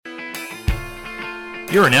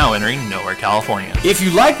You are now entering Nowhere, California. If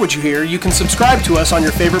you like what you hear, you can subscribe to us on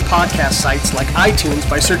your favorite podcast sites like iTunes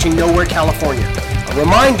by searching Nowhere, California. A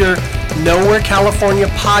reminder, Nowhere, California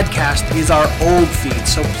podcast is our old feed,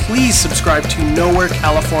 so please subscribe to Nowhere,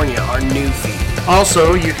 California, our new feed.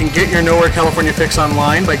 Also, you can get your Nowhere, California fix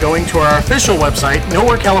online by going to our official website,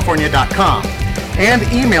 nowherecalifornia.com, and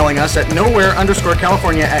emailing us at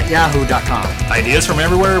nowhere_california@yahoo.com. Ideas from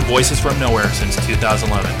everywhere, voices from nowhere since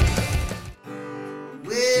 2011.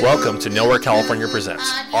 Welcome to Nowhere, California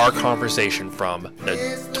Presents, our conversation from the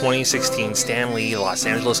 2016 Stan Lee Los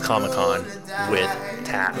Angeles Comic-Con with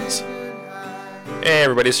Taz. Hey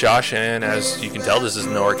everybody, it's Josh, and as you can tell, this is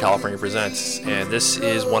Nowhere, California Presents, and this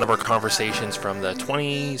is one of our conversations from the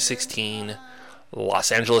 2016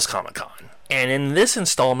 Los Angeles Comic-Con. And in this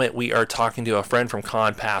installment, we are talking to a friend from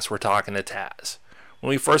Con Pass. We're talking to Taz. When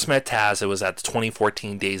we first met Taz, it was at the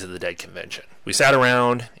 2014 Days of the Dead convention. We sat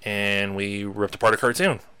around and we ripped apart a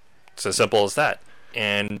cartoon. It's as simple as that.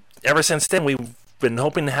 And ever since then, we've been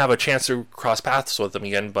hoping to have a chance to cross paths with him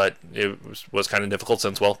again, but it was kind of difficult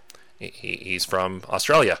since, well, he's from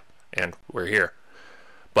Australia and we're here.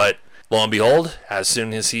 But lo and behold, as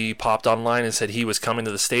soon as he popped online and said he was coming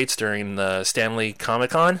to the States during the Stan Lee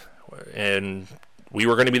Comic-Con, and we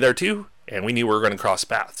were going to be there too, and we knew we were going to cross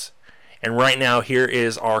paths. And right now, here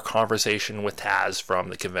is our conversation with Taz from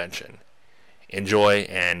the convention. Enjoy,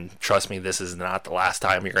 and trust me, this is not the last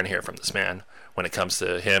time you're going to hear from this man when it comes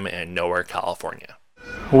to him and Nowhere, California.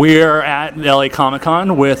 We're at LA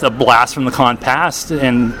Comic-Con with a blast from the con past,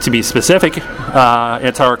 and to be specific,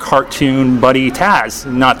 it's our cartoon buddy Taz,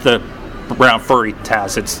 not the brown furry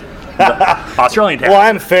Taz, it's the Australian Taz. Well,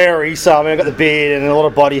 I'm furry, so I mean, I've got the beard and a lot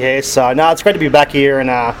of body hair, so no, it's great to be back here and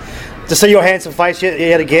to see your handsome face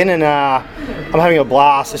yet again, and I'm having a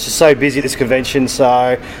blast. It's just so busy at this convention,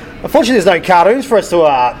 so unfortunately there's no cartoons for us to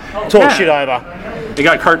talk shit over. You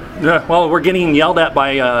got well, we're getting yelled at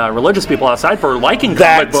by religious people outside for liking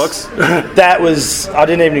comic books. That was, I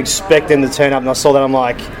didn't even expect them to turn up, and I saw that, I'm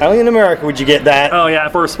like, only in America would you get that. Oh yeah,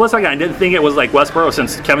 for a split second I didn't think it was like Westboro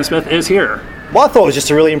since Kevin Smith is here. Well, I thought it was just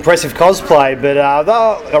a really impressive cosplay, but they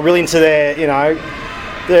are really into their,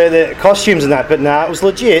 the costumes and that, but it was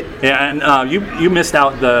legit. Yeah, and you missed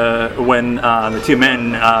out when the two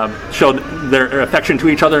men showed their affection to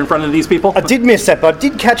each other in front of these people. I did miss that, but I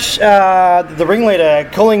did catch the ringleader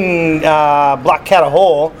calling Black Cat a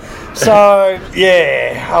whore. So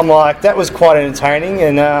yeah, I'm like, that was quite entertaining,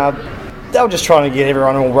 and they were just trying to get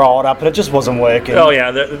everyone all riled up, and it just wasn't working. Oh yeah,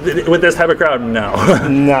 with this type of crowd, no.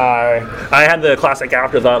 No. I had the classic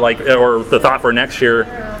afterthought, or the thought for next year.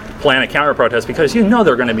 Plan a counter protest because they're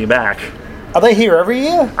going to be back. Are they here every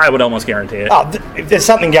year? I would almost guarantee it. Oh, if there's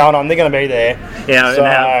something going on, they're going to be there. Yeah, so,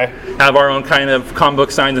 and have our own kind of comic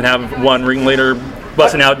book signs and have one ringleader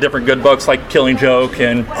busting out different good books like Killing Joke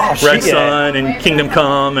and Red Sun and Kingdom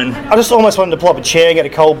Come. And I just almost wanted to pull up a chair, get a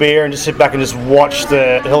cold beer, and just sit back and just watch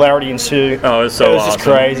the hilarity ensue. Oh, it was so awesome. It was just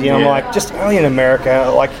crazy. And I'm like, just only in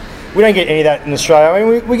America. Like, we don't get any of that in Australia. I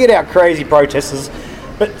mean, we get our crazy protesters,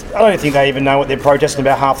 but I don't think they even know what they're protesting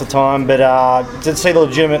about half the time. But to see the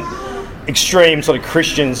legitimate, extreme sort of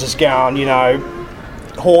Christians just going,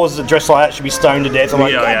 whores that dress like that should be stoned to death. I'm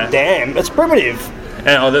like, damn, it's primitive.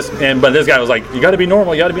 But this guy was like, you got to be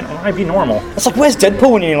normal. You got to be normal. It's like, where's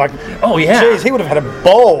Deadpool? And you're like, oh yeah, jeez, he would have had a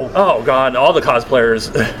ball. Oh god, all the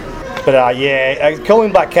cosplayers. But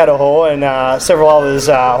calling Black Cat a whore and several others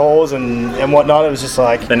whores and whatnot, it was just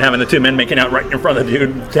like... Then having the two men making out right in front of the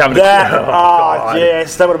dude.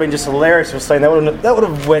 Yes, that would have been just hilarious. That would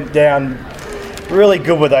have went down really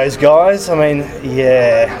good with those guys. I mean,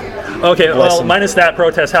 yeah. Okay, well, minus that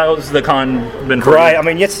protest, how's the con been for Great. you? I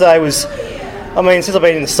mean, yesterday was... since I've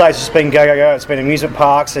been in the States, it's been go. It's been amusement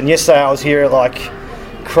parks, and yesterday I was here at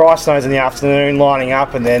Christ knows in the afternoon lining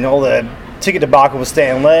up, and then all the ticket debacle with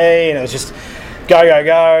Stan Lee, and it was just go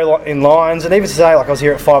in lines. And even today, I was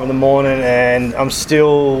here at 5 a.m, and I'm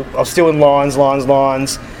still in lines.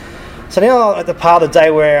 So now at the part of the day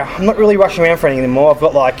where I'm not really rushing around for anything anymore. I've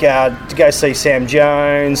got to go see Sam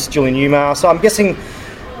Jones, Julian Newmar. So I'm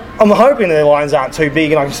hoping the lines aren't too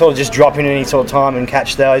big, and I can sort of just drop in any sort of time and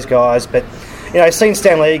catch those guys. But seeing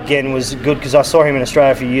Stan Lee again was good because I saw him in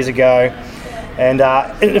Australia a few years ago, and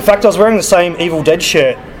in fact I was wearing the same Evil Dead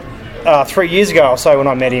shirt 3 years ago or so when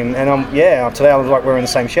I met him, and today I was wearing the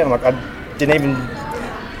same shirt. I'm like, I didn't even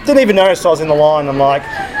notice I was in the line. I'm like,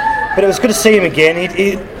 but it was good to see him again.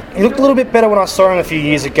 He looked a little bit better when I saw him a few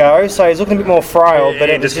years ago, so he's looking a bit more frail. But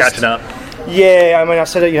it was just catching up. Yeah, I mean, I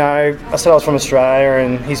said I was from Australia,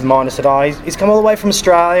 and his mind, I said, he's come all the way from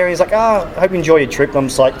Australia, and he's like, I hope you enjoy your trip. And I'm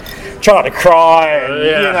just like, try not to cry,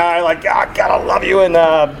 and, like, God, I love you, and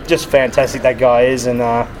just fantastic that guy is, and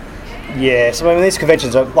so I mean, these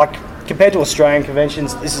conventions are, like, compared to Australian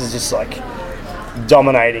conventions, this is just, like,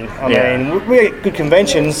 dominating. I mean, we get good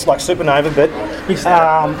conventions, like Supernova, but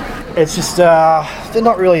it's just, they're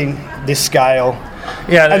not really this scale.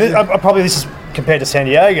 Yeah, and probably this is compared to San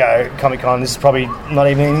Diego Comic-Con, this is probably not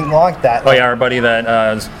even anything like that. Oh yeah, our buddy that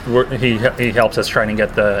he helps us trying to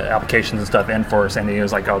get the applications and stuff in for San Diego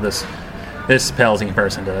is like, this pales in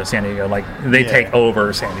comparison to San Diego. Like, they take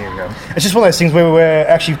over San Diego. It's just one of those things where we're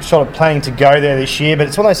actually sort of planning to go there this year, but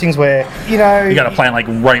it's one of those things where, you got to plan like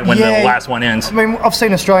right when the last one ends. I mean, I've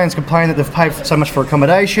seen Australians complain that they've paid so much for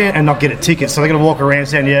accommodation and not get a ticket, so they're going to walk around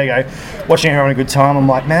San Diego watching everyone having a good time. I'm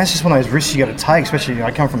like, man, that's just one of those risks you got to take, especially,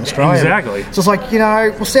 coming from Australia. Exactly. So it's like,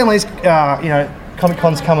 Stanley's,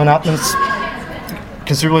 Comic-Con's coming up, and it's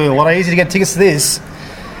considerably a lot easier to get tickets to this.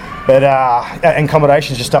 But and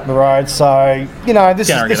accommodation's just up the road, so this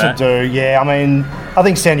will do. Yeah, I mean, I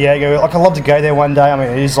think San Diego. Like, I'd love to go there one day. I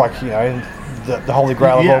mean, it is like the holy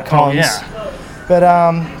grail of all cons. But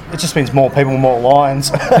it just means more people, more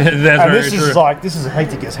lines. That's and very true. This is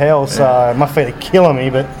hectic as hell. So my feet are killing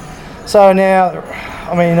me. But so now,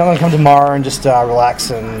 I mean, I'm going to come tomorrow and just relax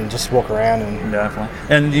and just walk around. And definitely.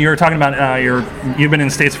 And you were talking about you've been in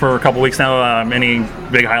the States for a couple weeks now. Any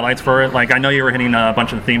big highlights for it? Like, I know you were hitting a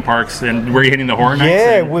bunch of the theme parks, and were you hitting the Horror Nights?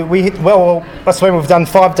 Yeah, we hit. Well, that's when we've done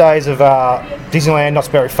 5 days of Disneyland, Knott's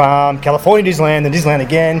Berry Farm, California Disneyland, then Disneyland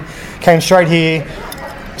again. Came straight here.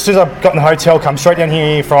 As soon as I got in the hotel, come straight down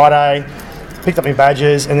here Friday, picked up my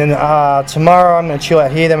badges, and then tomorrow I'm going to chill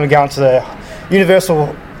out here. Then we're going to the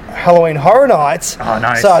Universal Halloween Horror Nights. Oh,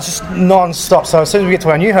 nice. So it's just non-stop. So as soon as we get to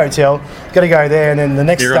our new hotel, got to go there, and then the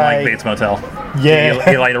next You're day... You're like Bates Motel.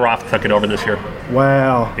 Yeah. Eli Roth took it over this year.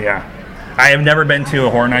 Wow. Yeah. I have never been to a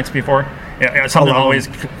Horror Nights before. Something always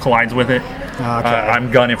collides with it. Okay.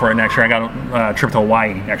 I'm gunning for it next year. I got a trip to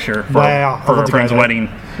Hawaii next year for a friend's wedding.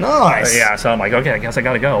 Nice. So I'm like, okay, I guess I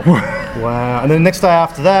got to go. Wow. And then the next day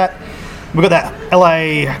after that, we got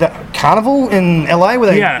that carnival in LA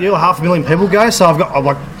where 500,000 people go. So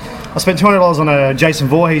I spent $200 on a Jason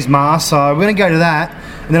Voorhees mask, so we're going to go to that,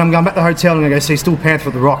 and then I'm going back to the hotel and I'm going to go see Steel Panther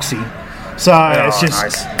at the Roxy. So it's just...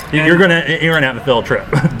 Nice. You're going to have a field trip.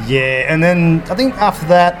 Yeah, and then I think after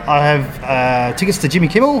that I have tickets to Jimmy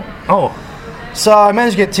Kimmel. Oh. So I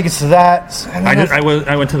managed to get tickets to that. And I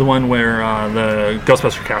went to the one where the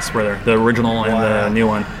Ghostbuster cast were there, the original and the new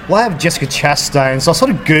one. Well, I have Jessica Chastain, so I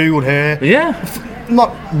sort of Googled her. Yeah.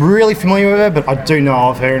 Not really familiar with her, but I do know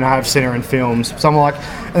of her, and I have seen her in films. So I'm like,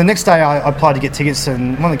 and the next day I applied to get tickets,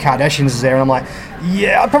 and one of the Kardashians is there, and I'm like,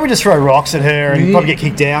 yeah, I'd probably just throw rocks at her and probably get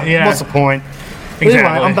kicked out. Yeah. What's the point? But anyway,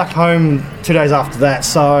 I'm back home 2 days after that,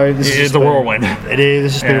 so this is a whirlwind. It is.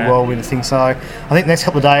 It's just been a whirlwind thing. So I think the next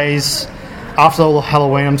couple of days, after all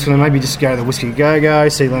Halloween, I'm just going to maybe just go to the Whiskey Go-Go,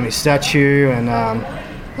 see Lemmy statue, and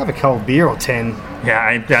have a cold beer or 10. Yeah,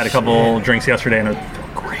 I had a couple drinks yesterday, and it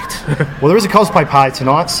felt great. Well, there is a cosplay party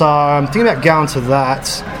tonight, so I'm thinking about going to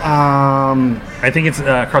that. I think it's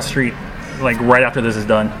across the street, like right after this is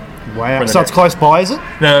done. Wow. So it's close by, is it?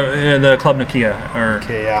 The Club Nokia.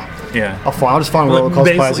 Yeah. I'll just find where all the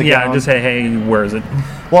cosplayers are going. Yeah, just say, hey, where is it?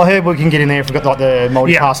 Well, I heard we can get in there if we've got like the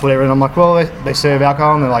multi-pass or whatever, and I'm like, well, they serve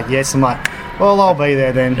alcohol, and they're like, yes. I'm like, well, I'll be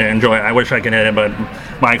there then. Yeah, enjoy it. I wish I could hit it, but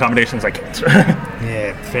my accommodations, I can't.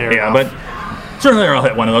 Yeah, fair enough. Yeah, but certainly I'll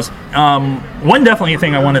hit one of those. One definitely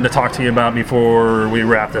thing I wanted to talk to you about before we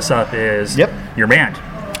wrap this up is your band.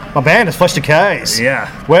 My band is Flesh Decays.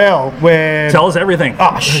 Yeah. Well, tell us everything.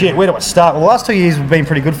 Oh, shit, where do I start? Well, the last 2 years have been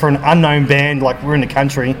pretty good for an unknown band, like we're in the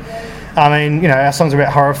country. I mean, our songs are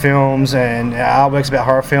about horror films and our artwork's about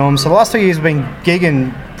horror films. So the last 2 years we've been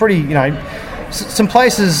gigging pretty, some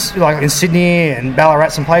places like in Sydney and Ballarat,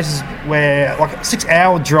 some places where like a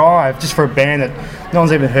 6-hour drive just for a band that no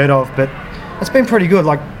one's even heard of. But it's been pretty good.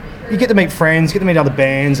 Like, you get to meet friends, get to meet other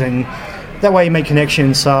bands, and that way you make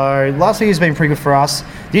connections. So last year's been pretty good for us.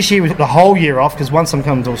 This year we took the whole year off because once I'm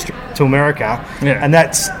coming to America, and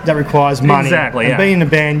that requires money. Exactly. And being in a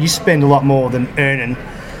band, you spend a lot more than earning.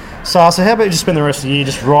 So how about you just spend the rest of the year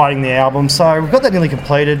just writing the album? So we've got that nearly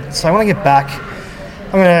completed. So when I get back,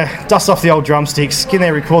 I'm going to dust off the old drumsticks, get in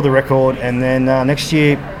there, record the record, and then next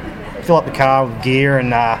year fill up the car with gear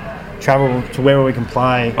and travel to wherever we can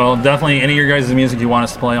play. Well, definitely any of your guys' music you want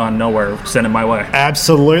us to play on Nowhere, send it my way.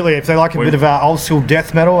 Absolutely. If they like a bit of old school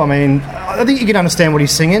death metal, I mean, I think you can understand what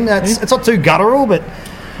he's singing. It's not too guttural, but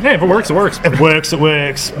yeah, if it works, it works. It works.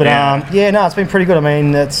 But it's been pretty good. I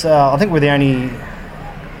mean, I think we're the only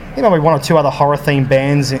maybe one or two other horror themed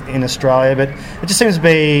bands in Australia, but it just seems to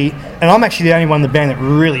be, and I'm actually the only one in the band that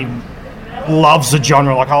really loves the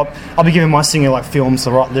genre. Like I'll be giving my singer like films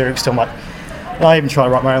to write lyrics to. I'm like, I even try to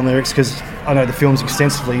write my own lyrics because I know the films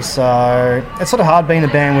extensively. So it's sort of hard being a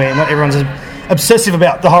band where not everyone's obsessive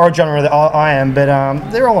about the horror genre that I am, but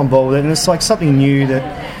they're all on board with it, and it's like something new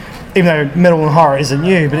that, even though metal and horror isn't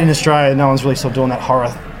new, but in Australia no one's really still doing that horror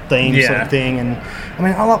theme sort of thing. And I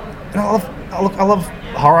mean, I love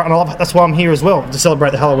horror, and that's why I'm here as well, to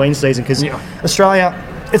celebrate the Halloween season, because Australia,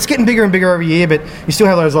 it's getting bigger and bigger every year, but you still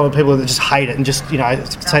have those lot of people that just hate it and just,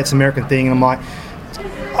 say it's an American thing. And I'm like,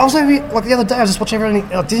 I was over here, like the other day, I was just watching everyone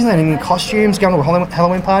at Disneyland in costumes, going to a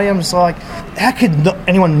Halloween party. I'm just like, how could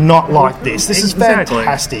anyone not like this? This is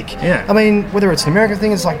fantastic. Yeah. I mean, whether it's an American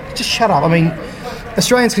thing, it's like, just shut up. I mean,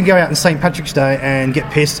 Australians can go out on St. Patrick's Day and get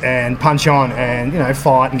pissed and punch on and,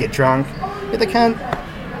 fight and get drunk. But they can't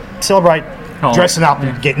celebrate dressing up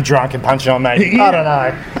and getting drunk and punching on, maybe. I don't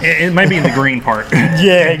know. It might be in the green part.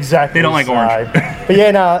 Yeah, exactly. They don't like orange. But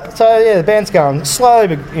the band's going slow,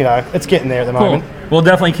 but, it's getting there at the moment. Cool. We'll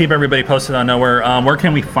definitely keep everybody posted on Nowhere. Where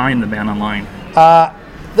can we find the band online? That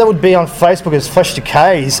would be on Facebook as Flesh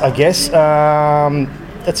Decays, I guess.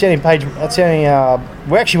 That's the only page. That's the only.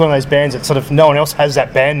 We're actually one of those bands that sort of no one else has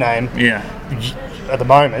that band name. Yeah. At the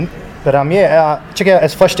moment, but check out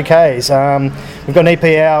as Flesh Decays. We've got an EP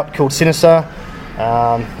out called Sinister.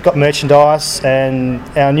 Got merchandise, and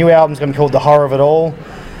our new album's going to be called The Horror of It All.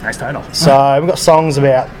 Nice title. So we've got songs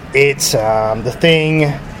about it, The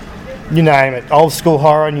Thing, you name it. Old school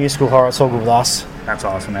horror, new school horror. It's all good with us. That's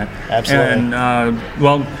awesome, man. Absolutely. And,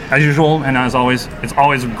 as usual, and as always, it's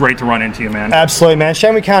always great to run into you, man. Absolutely, man.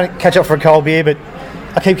 Shame we can't catch up for a cold beer, but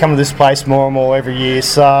I keep coming to this place more and more every year,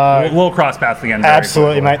 so... We'll cross paths again.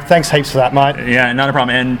 Absolutely, mate. Thanks heaps for that, mate. Yeah, not a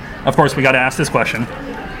problem. And, of course, we got to ask this question.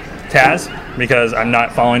 Taz, because I'm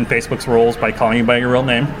not following Facebook's rules by calling you by your real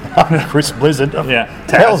name. Chris Blizzard. Yeah. Taz.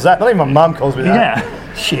 The hell's that? Not even my mum calls me that.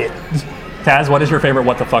 Yeah. Shit. Taz, what is your favorite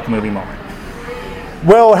what the fuck movie moment?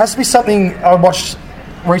 Well, it has to be something I watched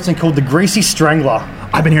recently called The Greasy Strangler.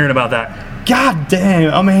 I've been hearing about that. God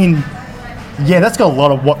damn. I mean, yeah, that's got a lot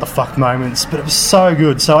of what the fuck moments, but it was so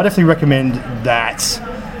good. So I definitely recommend that.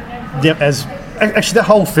 Actually, that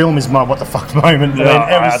whole film is my what the fuck moment. It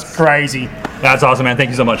was crazy. That's awesome, man. Thank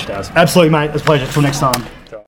you so much, Taz. Absolutely, mate. It was a pleasure. Till next time.